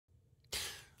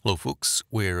Hello folks,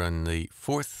 we're in the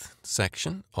fourth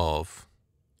section of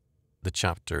the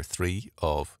chapter 3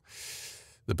 of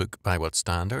the book By What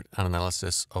Standard, an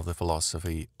analysis of the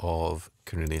philosophy of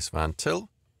Cornelius Van Til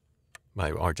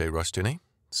by R.J. Rushdoony.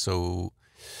 So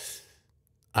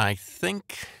I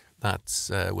think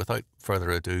that without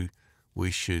further ado, we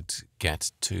should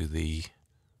get to the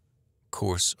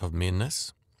course of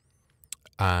mainness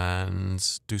and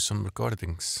do some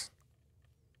recordings.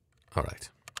 All right.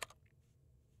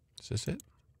 Is this it?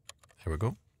 There we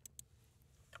go.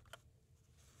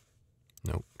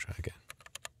 No, try again.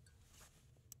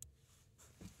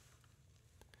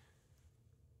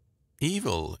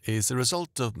 Evil is the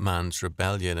result of man's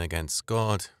rebellion against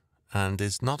God and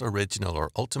is not original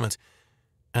or ultimate,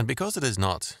 and because it is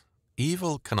not,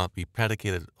 evil cannot be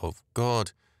predicated of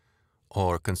God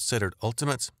or considered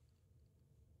ultimate.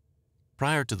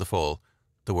 Prior to the fall,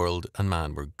 the world and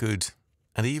man were good,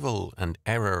 and evil and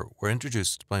error were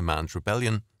introduced by man's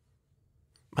rebellion.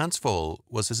 Man's fall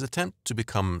was his attempt to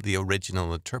become the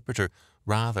original interpreter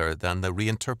rather than the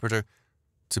reinterpreter,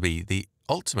 to be the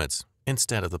ultimate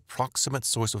instead of the proximate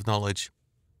source of knowledge.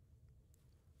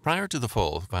 Prior to the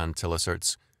fall, Van Til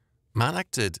asserts, man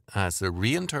acted as the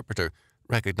reinterpreter,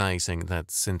 recognizing that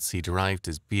since he derived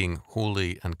his being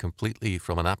wholly and completely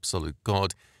from an absolute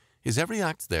God, his every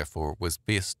act, therefore, was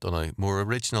based on a more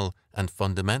original and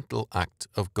fundamental act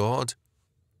of God.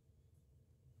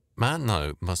 Man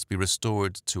now must be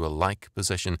restored to a like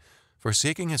position,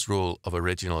 forsaking his role of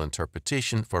original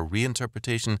interpretation for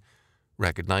reinterpretation,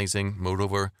 recognizing,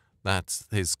 moreover, that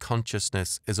his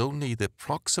consciousness is only the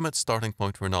proximate starting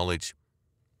point for knowledge.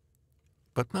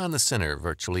 But man the sinner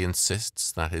virtually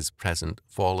insists that his present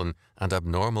fallen and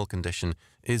abnormal condition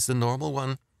is the normal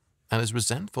one, and is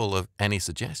resentful of any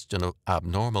suggestion of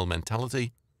abnormal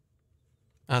mentality.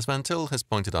 As Van Til has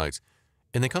pointed out,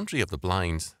 in the country of the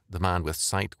blind, the man with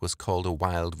sight was called a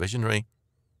wild visionary.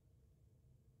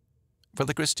 For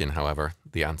the Christian, however,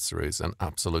 the answer is an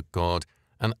absolute God,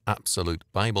 an absolute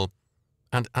Bible,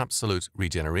 and absolute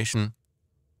regeneration.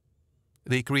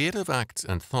 The creative act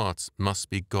and thought must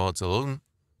be God's alone.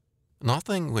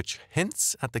 Nothing which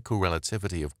hints at the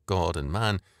correlativity of God and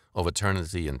man, of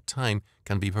eternity and time,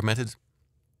 can be permitted.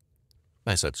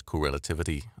 By such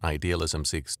correlativity, idealism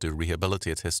seeks to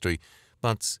rehabilitate history,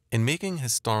 but in making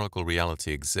historical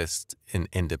reality exist in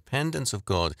independence of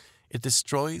God, it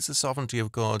destroys the sovereignty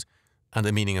of God and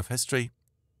the meaning of history.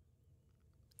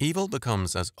 Evil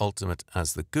becomes as ultimate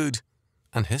as the good,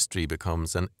 and history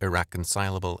becomes an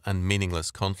irreconcilable and meaningless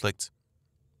conflict.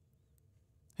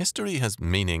 History has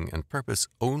meaning and purpose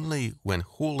only when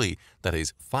wholly, that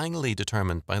is, finally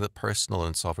determined by the personal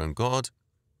and sovereign God.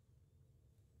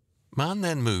 Man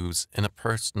then moves in a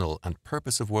personal and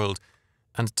purposive world,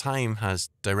 and time has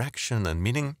direction and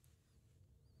meaning.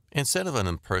 Instead of an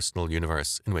impersonal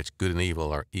universe in which good and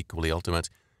evil are equally ultimate,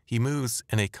 he moves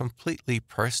in a completely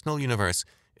personal universe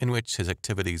in which his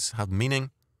activities have meaning.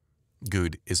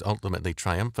 Good is ultimately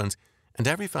triumphant, and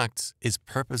every fact is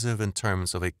purposive in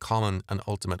terms of a common and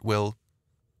ultimate will.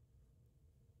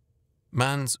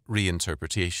 Man's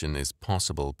reinterpretation is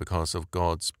possible because of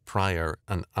God's prior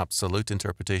and absolute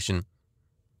interpretation.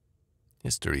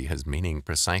 History has meaning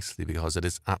precisely because it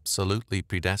is absolutely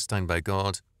predestined by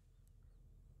God.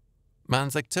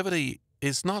 Man's activity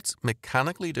is not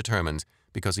mechanically determined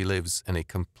because he lives in a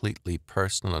completely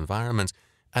personal environment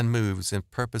and moves in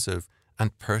purposive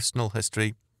and personal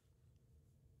history.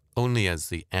 Only as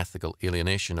the ethical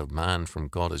alienation of man from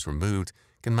God is removed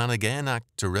can man again act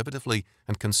derivatively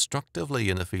and constructively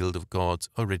in the field of God's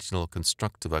original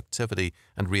constructive activity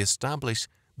and re-establish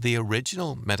the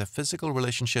original metaphysical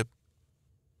relationship.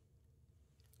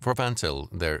 For Van Til,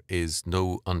 there is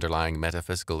no underlying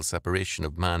metaphysical separation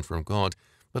of man from God,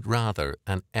 but rather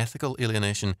an ethical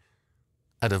alienation,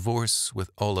 a divorce with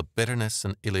all the bitterness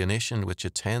and alienation which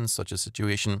attends such a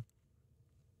situation.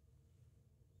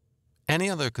 Any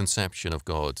other conception of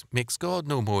God makes God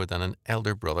no more than an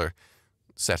elder brother,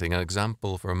 setting an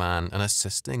example for man and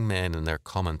assisting men in their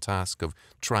common task of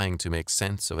trying to make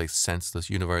sense of a senseless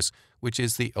universe, which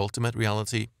is the ultimate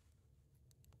reality.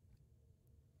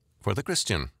 For the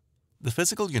Christian, the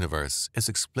physical universe is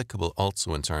explicable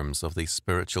also in terms of the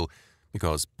spiritual,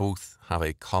 because both have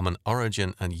a common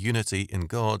origin and unity in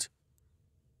God.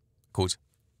 Quote,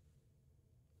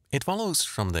 "It follows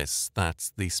from this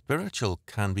that the spiritual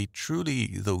can be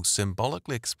truly, though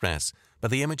symbolically, expressed by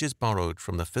the images borrowed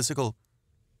from the physical.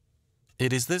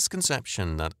 It is this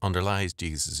conception that underlies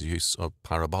Jesus' use of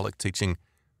parabolic teaching.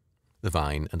 The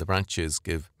vine and the branches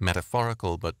give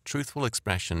metaphorical but truthful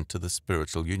expression to the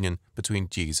spiritual union between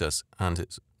Jesus and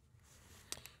his..."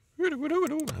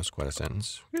 That's quite a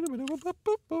sentence.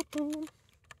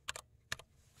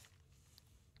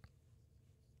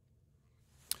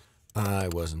 I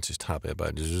wasn't just happy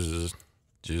about just.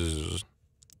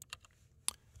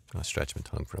 I'll stretch my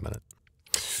tongue for a minute.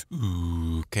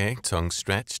 Okay, tongue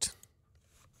stretched.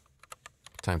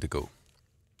 Time to go.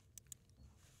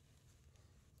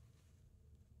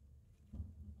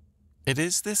 It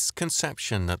is this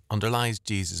conception that underlies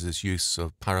Jesus' use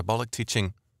of parabolic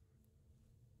teaching.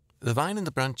 The vine and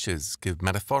the branches give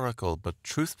metaphorical but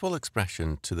truthful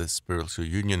expression to the spiritual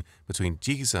union between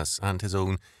Jesus and his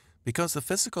own, because the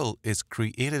physical is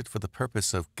created for the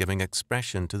purpose of giving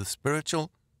expression to the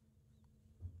spiritual.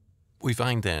 We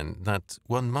find then that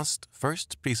one must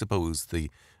first presuppose the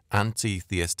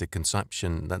anti-theistic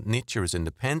conception that nature is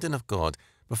independent of God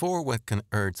before one can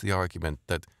urge the argument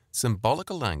that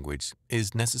symbolical language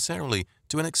is necessarily,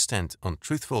 to an extent,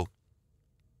 untruthful.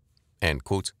 End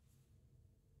quote.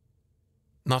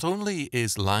 Not only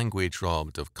is language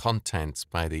robbed of content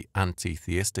by the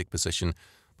anti-theistic position,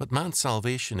 but man's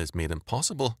salvation is made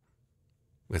impossible.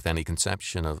 With any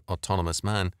conception of autonomous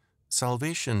man,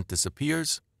 salvation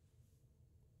disappears.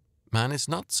 Man is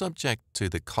not subject to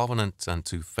the covenant and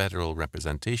to federal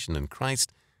representation in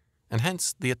Christ, and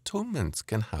hence the atonement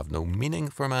can have no meaning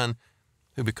for man,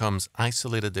 who becomes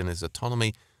isolated in his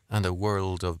autonomy and a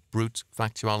world of brute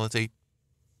factuality.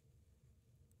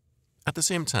 At the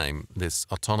same time, this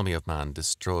autonomy of man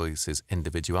destroys his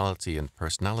individuality and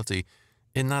personality,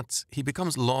 in that he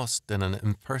becomes lost in an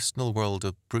impersonal world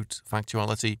of brute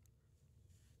factuality.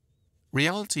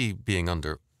 Reality being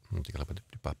under...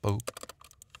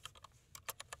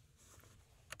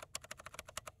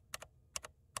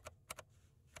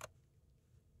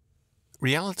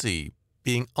 Reality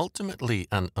being ultimately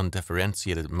an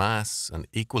undifferentiated mass and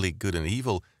equally good and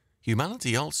evil,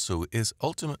 humanity also is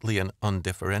ultimately an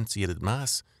undifferentiated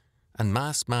mass, and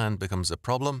mass man becomes a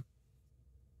problem.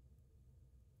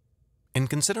 In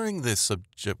considering this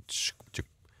subject,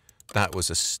 that was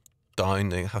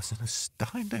astounding. That was an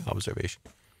astounding observation.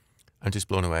 I'm just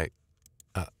blown away.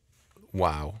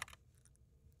 Wow.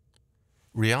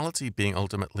 Reality being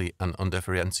ultimately an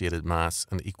undifferentiated mass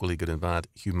and equally good and bad,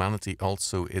 humanity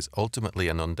also is ultimately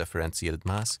an undifferentiated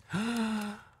mass.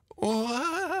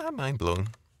 Oh, mind blown.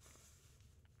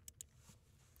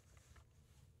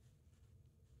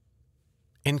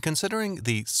 In considering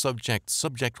the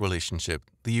subject-subject relationship,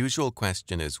 the usual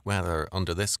question is whether,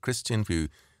 under this Christian view,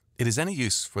 it is any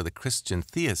use for the Christian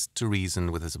theist to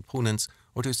reason with his opponents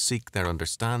or to seek their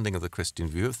understanding of the Christian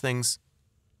view of things.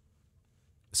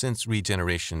 Since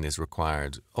regeneration is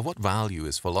required, of what value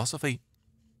is philosophy?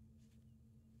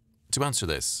 To answer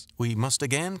this, we must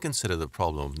again consider the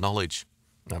problem of knowledge.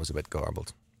 That was a bit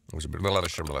garbled. It was a bit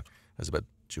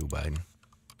Joe Biden.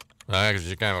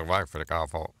 You can't work for the car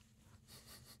fault.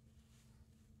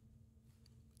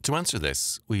 To answer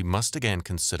this, we must again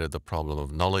consider the problem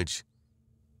of knowledge.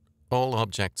 All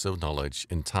objects of knowledge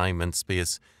in time and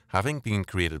space, having been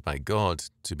created by God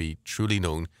to be truly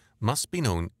known, must be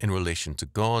known in relation to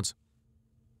God.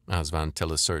 As Van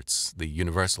Til asserts, the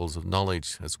universals of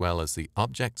knowledge, as well as the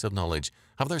objects of knowledge,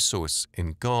 have their source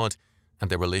in God, and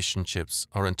their relationships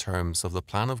are in terms of the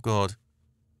plan of God.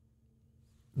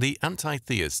 The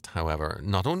anti-theist, however,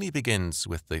 not only begins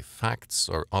with the facts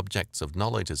or objects of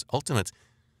knowledge as ultimate,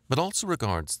 but also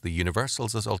regards the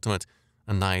universals as ultimate,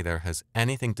 and neither has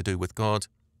anything to do with God.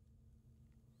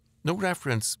 No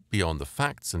reference beyond the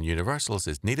facts and universals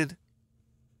is needed.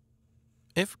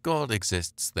 If God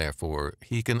exists, therefore,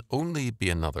 he can only be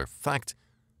another fact,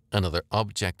 another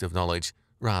object of knowledge,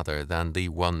 rather than the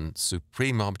one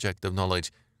supreme object of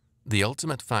knowledge, the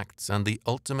ultimate facts and the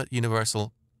ultimate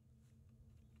universal.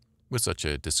 With such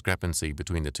a discrepancy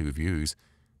between the two views,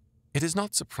 it is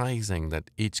not surprising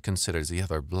that each considers the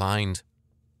other blind.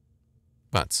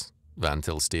 But, Van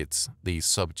Til states, the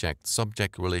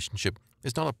subject-subject relationship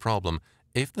is not a problem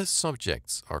if the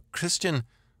subjects are Christian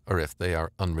or if they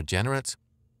are unregenerate.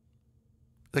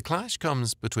 The clash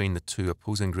comes between the two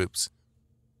opposing groups.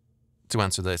 To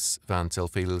answer this, Van Til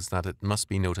feels that it must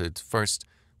be noted first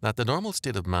that the normal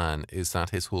state of man is that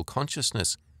his whole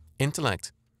consciousness,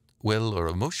 intellect, will or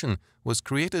emotion was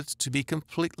created to be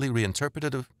completely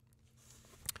reinterpretative.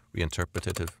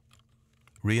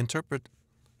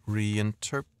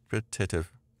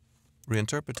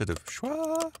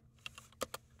 Schwa.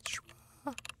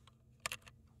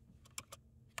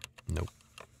 Nope.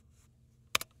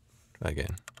 Try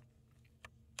again.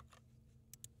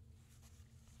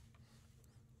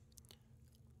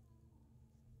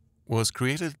 Was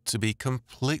created to be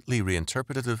completely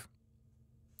reinterpretative.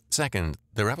 Second,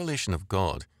 the revelation of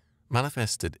God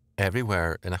manifested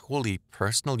everywhere in a wholly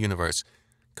personal universe,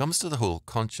 comes to the whole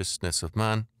consciousness of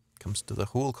man, comes to the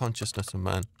whole consciousness of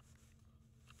man.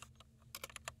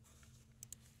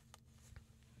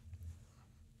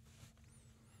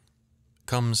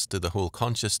 Comes to the whole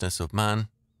consciousness of man.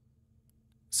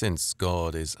 Since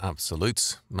God is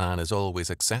absolute, man is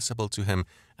always accessible to him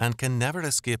and can never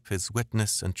escape his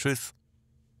witness and truth.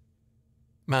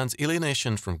 Man's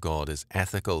alienation from God is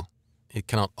ethical. It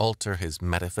cannot alter his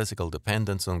metaphysical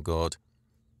dependence on God.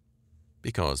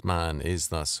 Because man is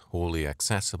thus wholly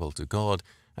accessible to God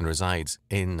and resides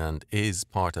in and is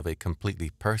part of a completely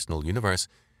personal universe,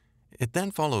 it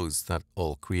then follows that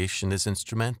all creation is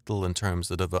instrumental in terms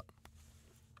of the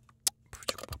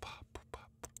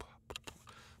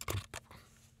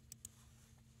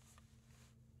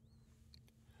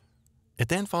It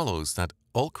then follows that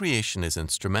all creation is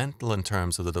instrumental in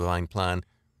terms of the divine plan,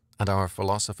 and our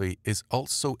philosophy is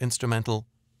also instrumental.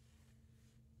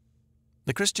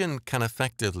 The Christian can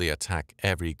effectively attack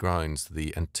every grounds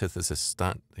the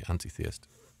antitheist.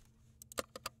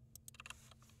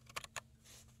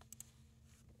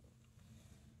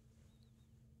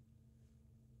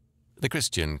 The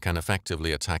Christian can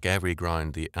effectively attack every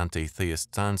ground the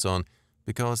anti-theist stands on,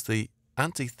 because the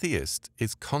anti-theist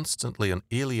is constantly on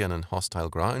alien and hostile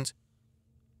ground.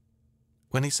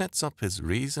 When he sets up his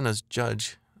reason as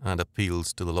judge and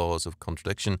appeals to the laws of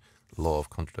contradiction, law of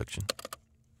contradiction,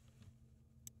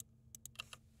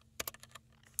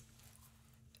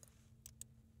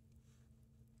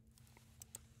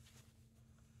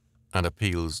 and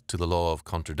appeals to the law of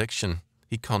contradiction,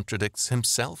 he contradicts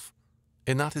himself,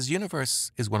 in that his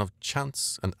universe is one of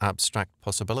chance and abstract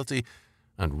possibility,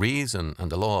 and reason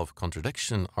and the law of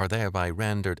contradiction are thereby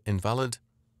rendered invalid.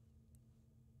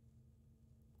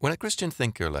 When a Christian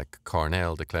thinker like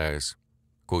Cornell declares,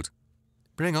 quote,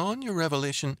 "Bring on your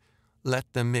revelation,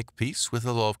 let them make peace with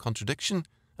the law of contradiction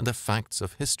and the facts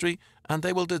of history, and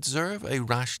they will deserve a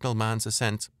rational man's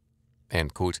assent,"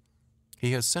 end quote,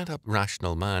 he has set up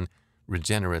rational man,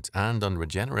 regenerate and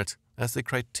unregenerate, as the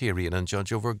criterion and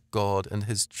judge over God and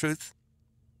his truth.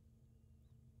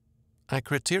 A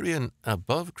criterion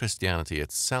above Christianity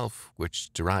itself,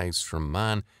 which derives from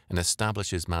man and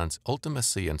establishes man's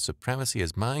ultimacy and supremacy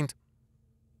as mind.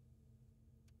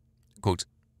 Quote,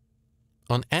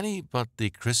 "On any but the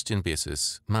Christian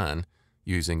basis, man,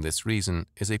 using this reason,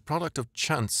 is a product of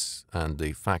chance, and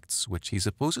the facts which he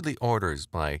supposedly orders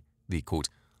by the, quote,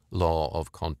 law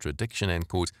of contradiction, end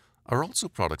quote, are also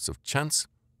products of chance.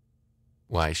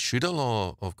 Why should a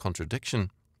law of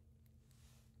contradiction..."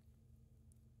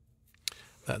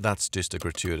 That's just a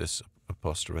gratuitous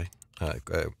apostrophe,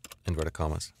 inverted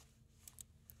commas.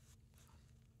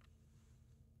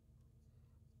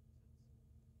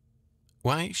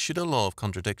 Why should a law of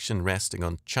contradiction resting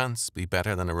on chance be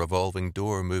better than a revolving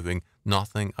door moving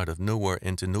nothing out of nowhere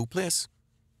into no place?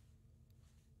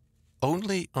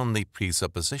 Only on the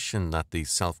presupposition that the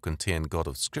self-contained God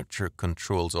of Scripture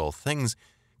controls all things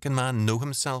can man know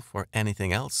himself or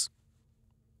anything else.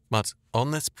 But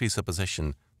on this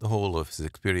presupposition, the whole of his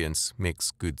experience makes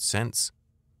good sense.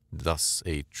 Thus,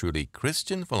 a truly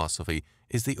Christian philosophy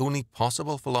is the only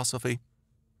possible philosophy.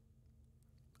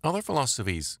 Other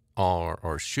philosophies are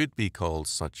or should be called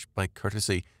such by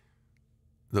courtesy.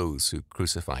 Those who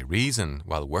crucify reason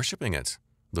while worshipping it,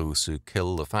 those who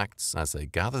kill the facts as they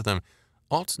gather them,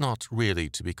 ought not really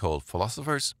to be called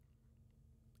philosophers.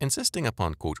 Insisting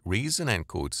upon, quote, reason, end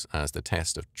quotes, as the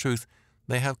test of truth,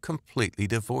 they have completely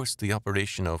divorced the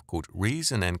operation of, quote,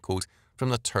 reason, end quote, from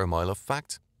the turmoil of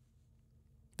fact.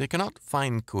 They cannot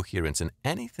find coherence in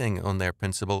anything on their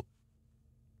principle.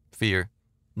 Fear,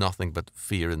 nothing but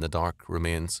fear in the dark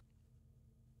remains.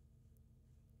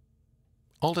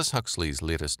 Aldous Huxley's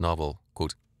latest novel,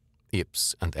 quote,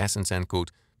 Apes and Essence, end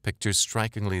quote, pictures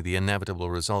strikingly the inevitable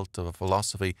result of a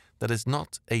philosophy that is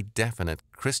not a definite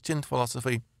Christian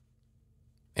philosophy,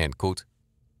 end quote.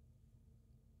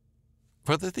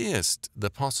 For the theist,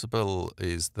 the possible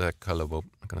is the colorable.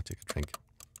 I'm going to take a drink.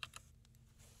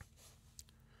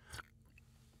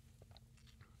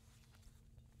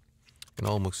 I can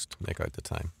almost make out the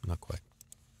time, not quite.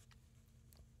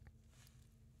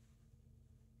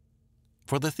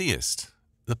 For the theist,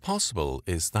 the possible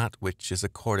is that which is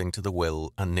according to the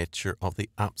will and nature of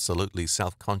the absolutely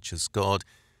self-conscious God,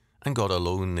 and God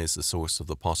alone is the source of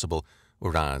the possible,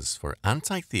 whereas for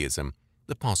anti-theism,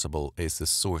 the possible is the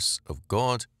source of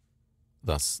God.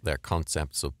 Thus, their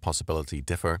concepts of possibility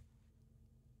differ.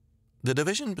 The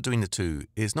division between the two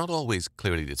is not always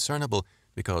clearly discernible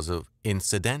because of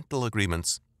incidental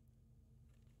agreements.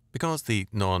 Because the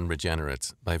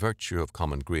non-regenerate, by virtue of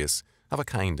common grace, have a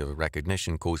kind of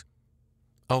recognition, quote,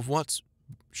 of what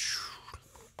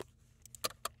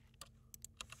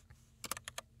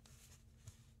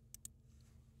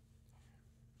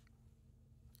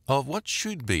Of what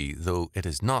should be, though it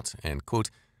is not, end quote,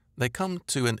 they come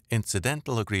to an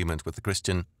incidental agreement with the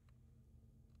Christian.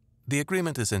 The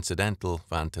agreement is incidental,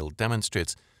 Van Til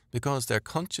demonstrates, because their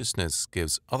consciousness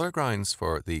gives other grounds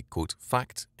for the, quote,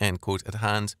 fact, end quote, at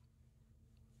hand.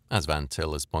 As Van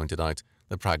Til has pointed out,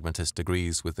 the pragmatist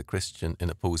agrees with the Christian in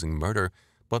opposing murder,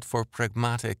 but for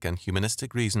pragmatic and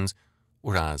humanistic reasons,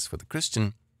 whereas for the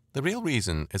Christian, the real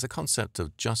reason is a concept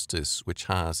of justice which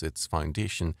has its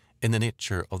foundation in the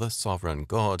nature of the sovereign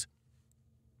God.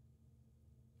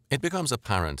 It becomes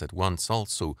apparent at once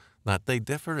also that they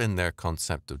differ in their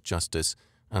concept of justice,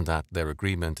 and that their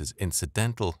agreement is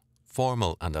incidental,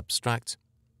 formal, and abstract.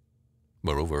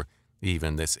 Moreover,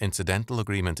 even this incidental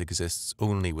agreement exists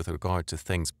only with regard to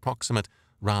things proximate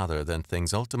rather than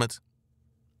things ultimate.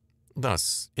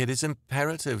 Thus, it is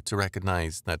imperative to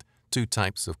recognize that two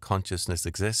types of consciousness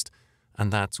exist,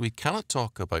 and that we cannot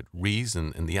talk about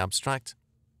reason in the abstract.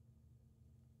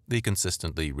 The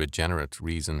consistently regenerate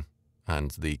reason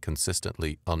and the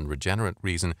consistently unregenerate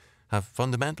reason have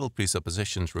fundamental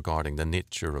presuppositions regarding the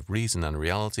nature of reason and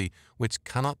reality which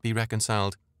cannot be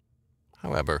reconciled.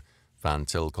 However, Van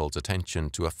Til calls attention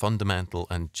to a fundamental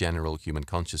and general human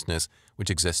consciousness which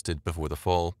existed before the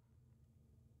fall.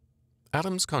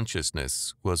 Adam's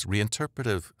consciousness was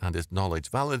reinterpretive and his knowledge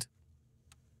valid.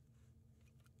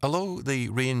 Although the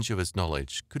range of his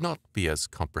knowledge could not be as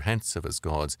comprehensive as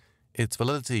God's, its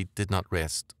validity did not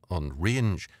rest on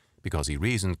range, because he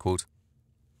reasoned, quote,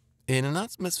 in an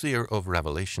atmosphere of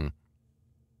revelation.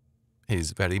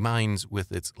 His very mind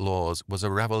with its laws was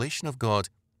a revelation of God.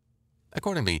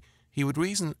 Accordingly, he would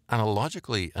reason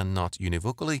analogically and not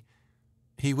univocally.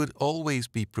 He would always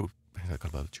be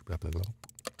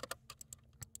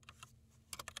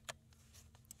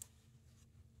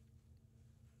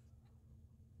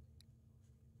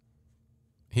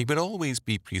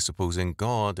presupposing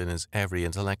God in his every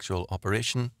intellectual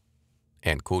operation.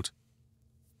 End quote.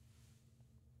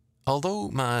 Although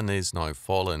man is now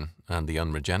fallen and the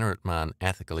unregenerate man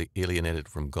ethically alienated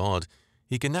from God,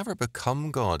 he can never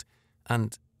become God,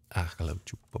 and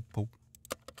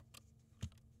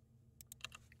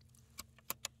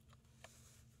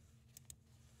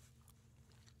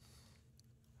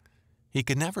he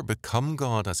can never become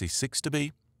God as he seeks to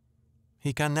be.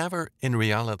 He can never, in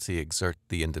reality, exert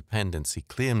the independence he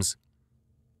claims.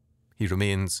 He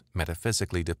remains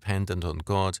metaphysically dependent on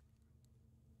God.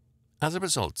 As a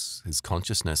result, his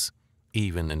consciousness,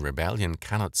 even in rebellion,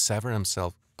 cannot sever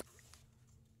himself.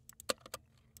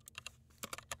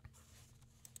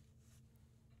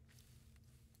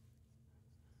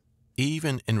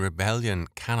 Even in rebellion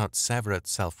cannot sever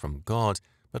itself from God,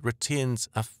 but retains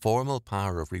a formal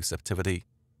power of receptivity.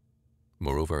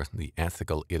 Moreover, the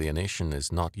ethical alienation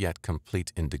is not yet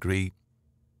complete in degree.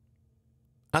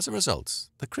 As a result,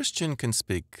 the Christian can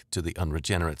speak to the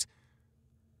unregenerate.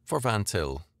 For Van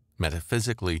Til,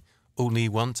 metaphysically, only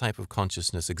one type of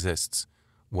consciousness exists,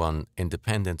 one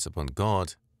independence upon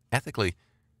God. Ethically,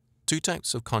 two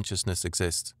types of consciousness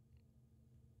exist.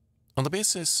 On the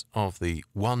basis of the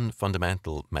one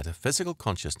fundamental metaphysical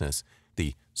consciousness,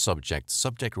 the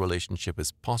subject-subject relationship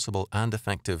is possible and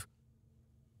effective.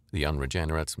 The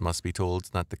unregenerate must be told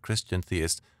that the Christian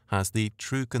theist has the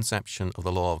true conception of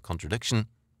the law of contradiction,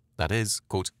 that is,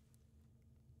 quote,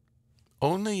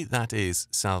 only that is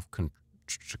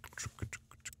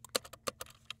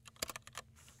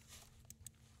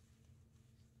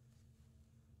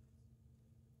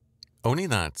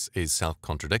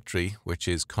which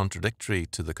is contradictory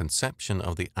to the conception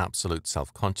of the absolute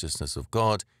self-consciousness of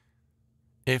God.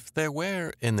 If there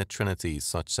were in the Trinity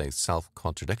such a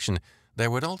self-contradiction, there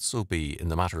would also be in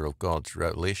the matter of God's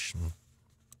revelation.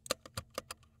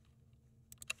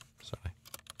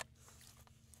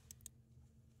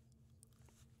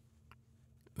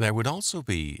 There would also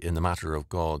be in the matter of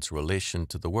God's relation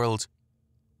to the world.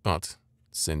 But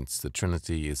since the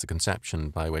Trinity is the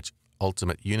conception by which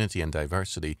ultimate unity and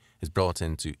diversity is brought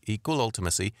into equal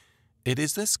ultimacy, it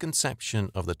is this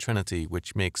conception of the Trinity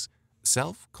which makes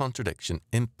self-contradiction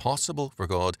impossible for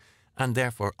God, and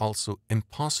therefore also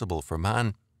impossible for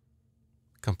man.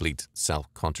 Complete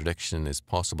self-contradiction is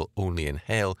possible only in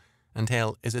hell, and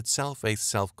hell is itself a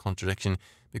self-contradiction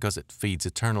because it feeds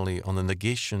eternally on the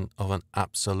negation of an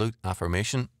absolute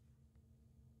affirmation.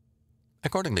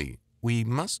 Accordingly, we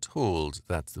must hold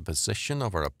that the position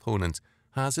of our opponent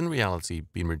has in reality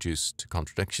been reduced to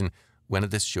contradiction when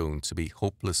it is shown to be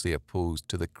hopelessly opposed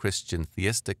to the Christian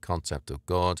theistic concept of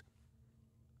God.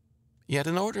 Yet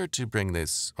in order to bring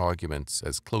this argument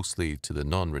as closely to the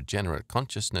non-regenerate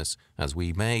consciousness as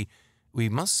we may, we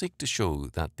must seek to show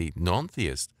that the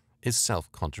non-theist is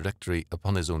self-contradictory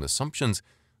upon his own assumptions,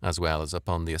 as well as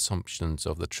upon the assumptions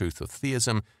of the truth of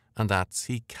theism, and that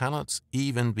he cannot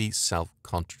even be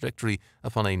self-contradictory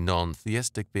upon a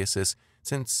non-theistic basis,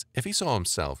 since if he saw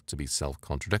himself to be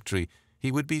self-contradictory,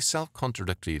 he would be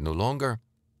self-contradictory no longer.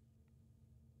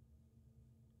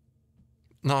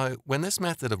 Now, when this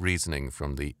method of reasoning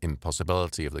from the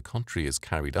impossibility of the contrary is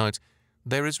carried out,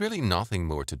 there is really nothing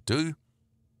more to do.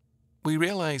 We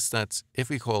realize that if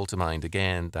we call to mind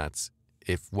again that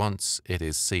if once it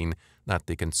is seen that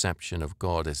the conception of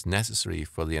God is necessary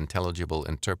for the intelligible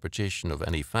interpretation of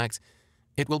any fact,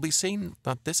 it will be seen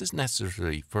that this is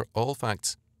necessary for all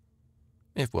facts.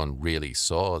 If one really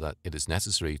saw that it is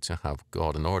necessary to have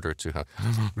God in order to have...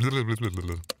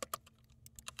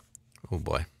 Oh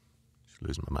boy, just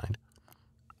losing my mind.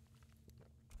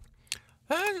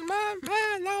 That's my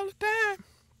mind all the time.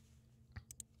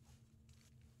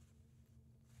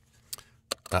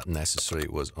 That necessary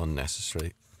was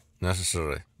unnecessary.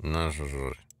 Necessary.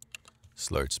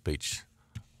 Slurred speech.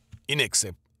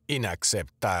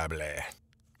 Inacceptable.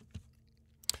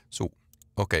 So,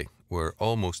 okay, we're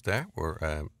almost there.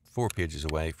 We're 4 pages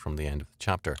away from the end of the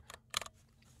chapter.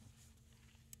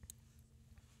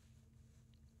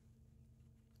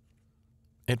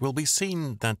 It will be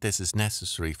seen that this is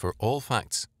necessary for all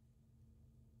facts.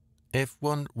 If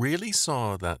one really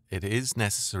saw that it is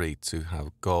necessary to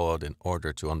have God in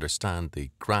order to understand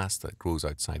the grass that grows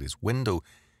outside his window,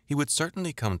 he would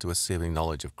certainly come to a saving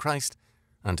knowledge of Christ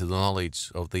and to the knowledge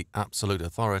of the absolute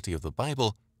authority of the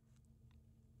Bible.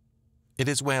 It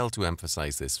is well to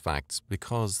emphasize this fact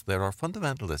because there are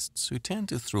fundamentalists who tend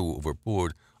to throw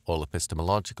overboard all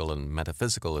epistemological and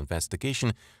metaphysical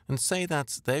investigation and say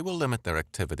that they will limit their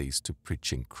activities to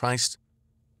preaching Christ.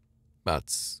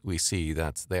 But we see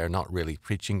that they are not really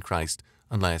preaching Christ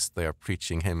unless they are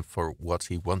preaching him for what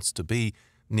he wants to be,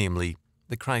 namely,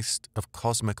 the Christ of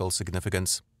cosmical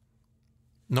significance.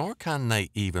 Nor can they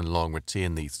even long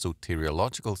retain the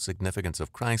soteriological significance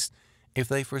of Christ if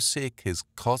they forsake his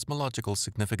cosmological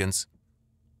significance.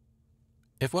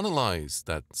 If one allows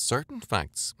that certain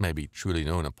facts may be truly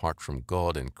known apart from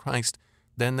God in Christ,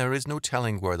 then there is no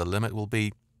telling where the limit will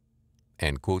be.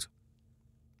 End quote.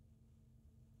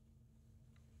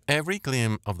 Every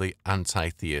claim of the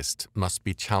anti-theist must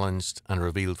be challenged and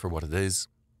revealed for what it is.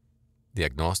 The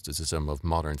agnosticism of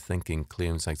modern thinking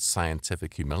claims a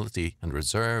scientific humility and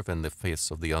reserve in the face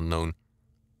of the unknown.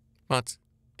 But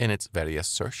in its very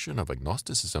assertion of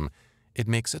agnosticism, it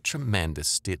makes a tremendous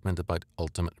statement about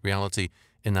ultimate reality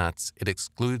in that it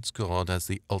excludes God as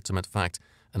the ultimate fact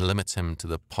and limits him to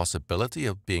the possibility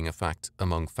of being a fact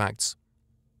among facts.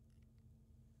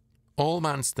 All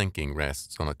man's thinking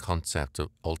rests on a concept of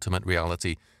ultimate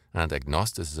reality, and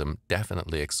agnosticism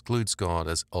definitely excludes God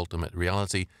as ultimate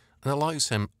reality and allows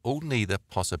him only the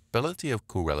possibility of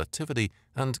correlativity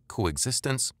and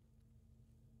coexistence.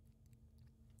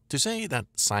 To say that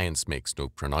science makes no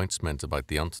pronouncement about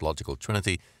the ontological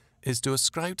trinity is to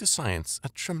ascribe to science a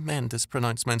tremendous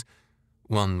pronouncement,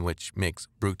 one which makes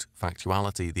brute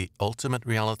factuality the ultimate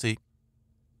reality.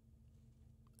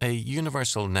 A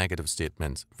universal negative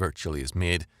statement virtually is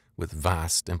made, with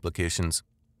vast implications.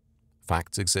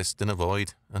 Facts exist in a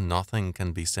void, and nothing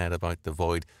can be said about the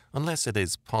void unless it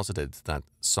is posited that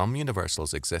some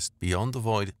universals exist beyond the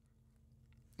void.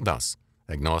 Thus,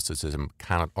 agnosticism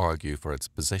cannot argue for its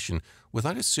position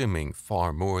without assuming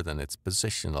far more than its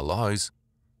position allows.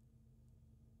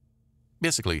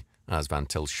 Basically, as Van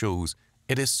Til shows,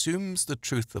 it assumes the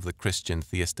truth of the Christian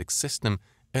theistic system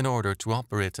in order to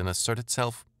operate and assert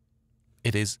itself.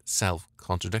 It is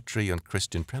self-contradictory on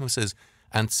Christian premises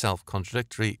and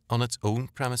self-contradictory on its own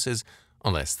premises,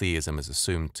 unless theism is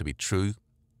assumed to be true.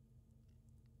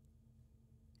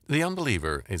 The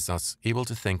unbeliever is thus able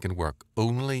to think and work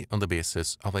only on the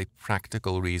basis of a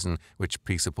practical reason which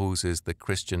presupposes the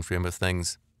Christian frame of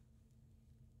things.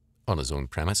 On his own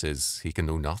premises, he can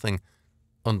know nothing.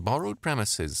 On borrowed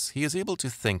premises, he is able to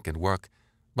think and work,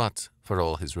 but for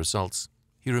all his results,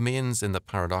 he remains in the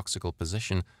paradoxical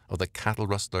position of the cattle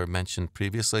rustler mentioned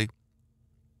previously.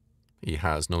 He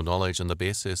has no knowledge on the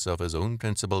basis of his own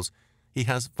principles. He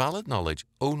has valid knowledge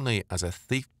only as a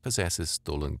thief possesses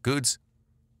stolen goods,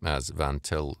 as Van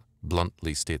Til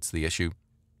bluntly states the issue.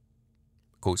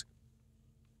 Quote,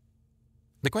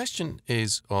 "The question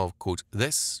is of, quote,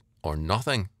 this or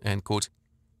nothing," end quote.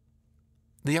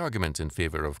 The argument in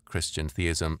favour of Christian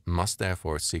theism must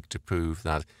therefore seek to prove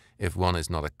that if one is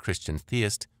not a Christian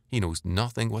theist, he knows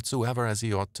nothing whatsoever as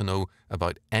he ought to know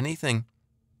about anything.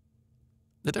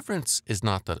 The difference is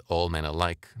not that all men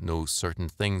alike know certain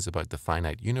things about the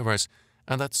finite universe,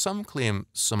 and that some claim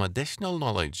some additional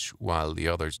knowledge while the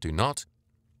others do not.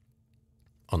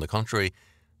 On the contrary,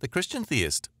 the Christian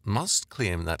theist must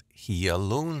claim that he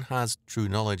alone has true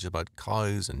knowledge about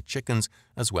cows and chickens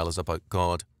as well as about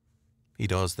God. He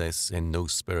does this in no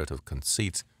spirit of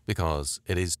conceit, because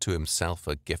it is to himself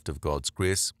a gift of God's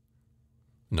grace.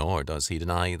 Nor does he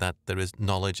deny that there is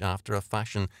knowledge after a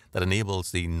fashion that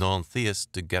enables the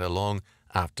non-theist to get along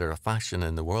after a fashion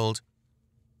in the world.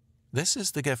 This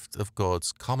is the gift of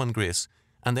God's common grace,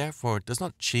 and therefore does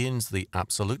not change the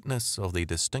absoluteness of the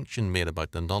distinction made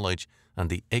about the knowledge and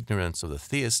the ignorance of the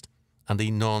theist and the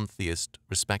non-theist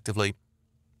respectively."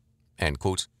 End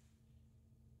quote.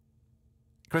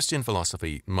 Christian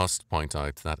philosophy must point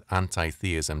out that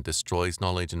anti-theism destroys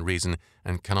knowledge and reason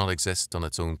and cannot exist on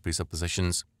its own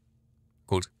presuppositions.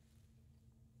 Quote,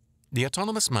 "The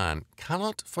autonomous man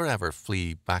cannot forever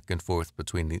flee back and forth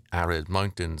between the arid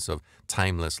mountains of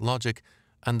timeless logic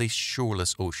and the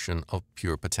shoreless ocean of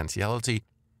pure potentiality.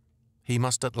 He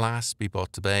must at last be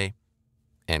brought to bay."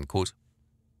 End quote.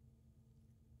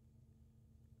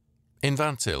 In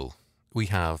Van Til, we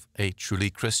have a truly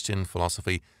Christian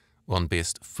philosophy, one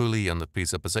based fully on the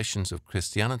presuppositions of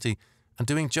Christianity and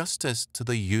doing justice to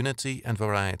the unity and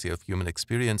variety of human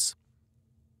experience.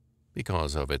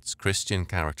 Because of its Christian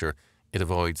character, it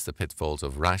avoids the pitfalls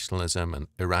of rationalism and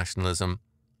irrationalism.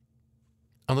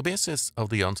 On the basis of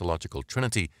the ontological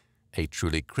trinity, a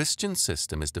truly Christian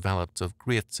system is developed of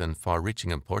great and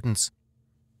far-reaching importance.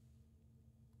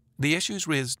 The issues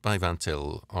raised by Van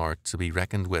Til are to be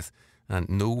reckoned with, and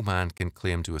no man can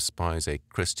claim to espouse a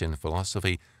Christian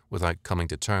philosophy without coming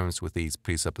to terms with these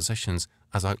presuppositions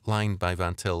as outlined by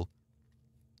Van Til.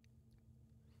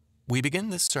 We begin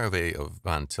this survey of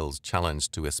Van Til's challenge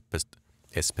to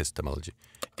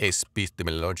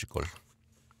epistemological,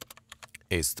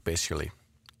 especially.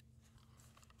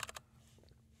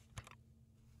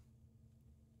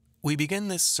 We begin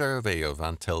this survey of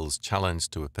Van Til's challenge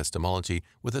to epistemology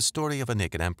with the story of a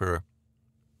naked emperor.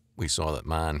 We saw that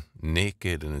man,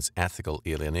 naked in his ethical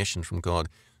alienation from God,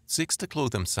 seeks to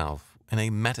clothe himself in a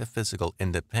metaphysical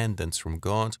independence from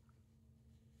God.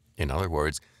 In other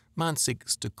words, man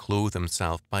seeks to clothe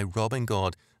himself by robbing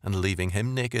God and leaving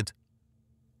him naked.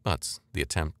 But the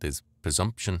attempt is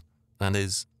presumption and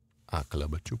is a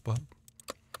calabachupa.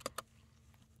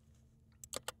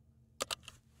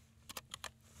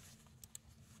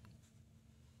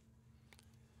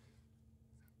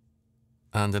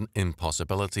 And an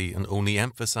impossibility, and only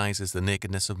emphasizes the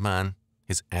nakedness of man,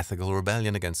 his ethical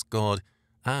rebellion against God,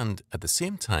 and, at the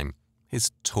same time,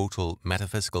 his total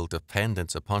metaphysical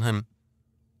dependence upon him.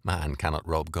 Man cannot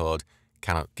rob God,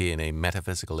 cannot gain a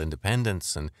metaphysical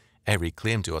independence, and every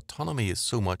claim to autonomy is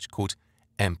so much, quote,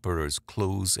 "emperor's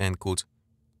clothes," end quote,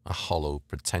 a hollow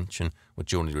pretension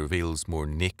which only reveals more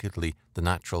nakedly the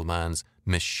natural man's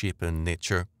misshapen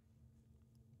nature.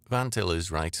 Van Til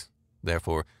is right,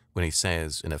 therefore, when he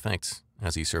says, in effect,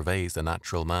 as he surveys the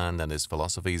natural man and his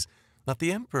philosophies, that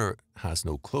the emperor has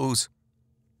no clothes.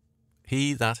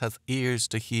 "He that hath ears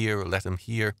to hear, let him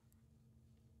hear."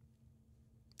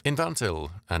 In Van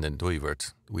Til and in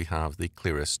Duyvert, we have the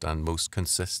clearest and most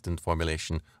consistent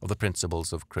formulation of the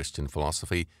principles of Christian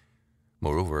philosophy.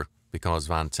 Moreover, because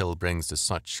Van Til brings to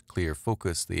such clear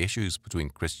focus the issues between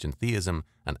Christian theism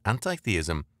and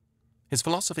anti-theism, his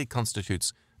philosophy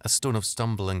constitutes a stone of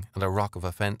stumbling and a rock of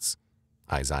offence,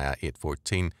 Isaiah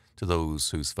 8:14, to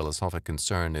those whose philosophic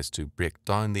concern is to break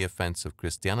down the offence of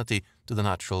Christianity to the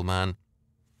natural man.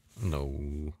 No,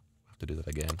 I have to do that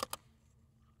again.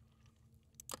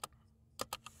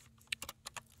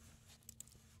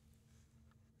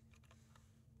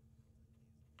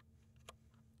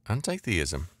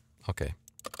 Anti-theism. Okay.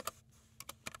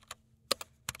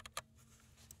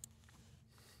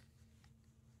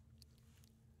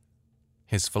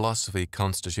 His philosophy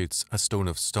constitutes a stone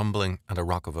of stumbling and a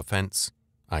rock of offence,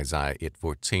 Isaiah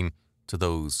 8:14, to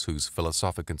those whose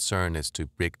philosophic concern is to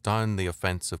break down the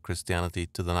offence of Christianity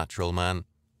to the natural man.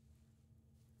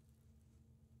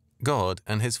 God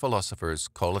and his philosophers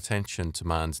call attention to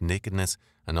man's nakedness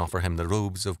and offer him the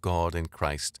robes of God in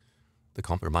Christ. The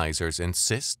compromisers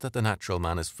insist that the natural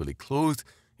man is fully clothed.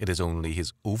 It is only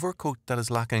his overcoat that is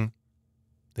lacking.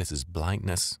 This is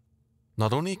blindness,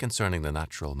 not only concerning the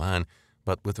natural man,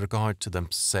 but with regard to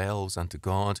themselves and to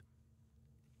God,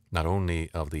 not only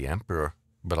of the emperor,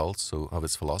 but also of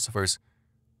his philosophers.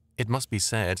 It must be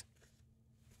said,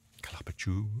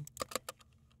 Kalapachoo,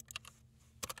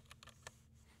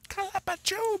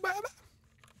 baby.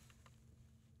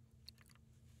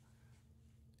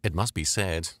 It must be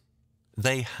said,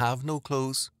 they have no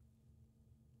clothes.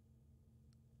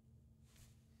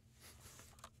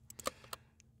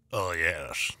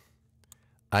 it.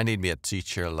 I need me a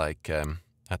teacher like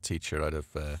that teacher out of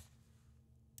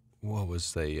what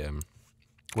was the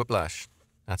Whiplash.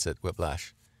 That's it,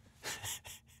 Whiplash.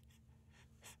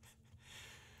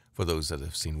 For those that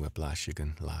have seen Whiplash, you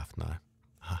can laugh now.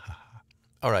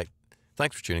 All right.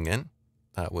 Thanks for tuning in.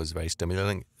 That was very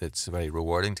stimulating. It's very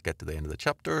rewarding to get to the end of the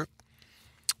chapter.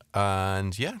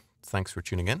 And yeah, thanks for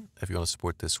tuning in. If you want to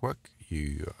support this work,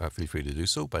 you feel free to do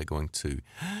so by going to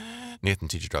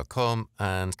nathanteacher.com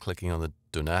and clicking on the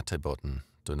Donate button.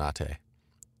 Donate.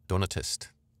 Donatist.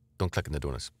 Don't click on the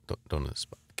donus.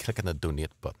 Click on the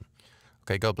Donate button.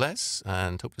 Okay, God bless,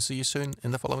 and hope to see you soon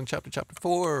in the following chapter, chapter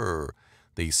 4.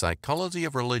 The Psychology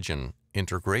of Religion.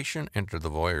 Integration into the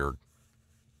Void.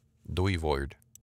 Doy Void.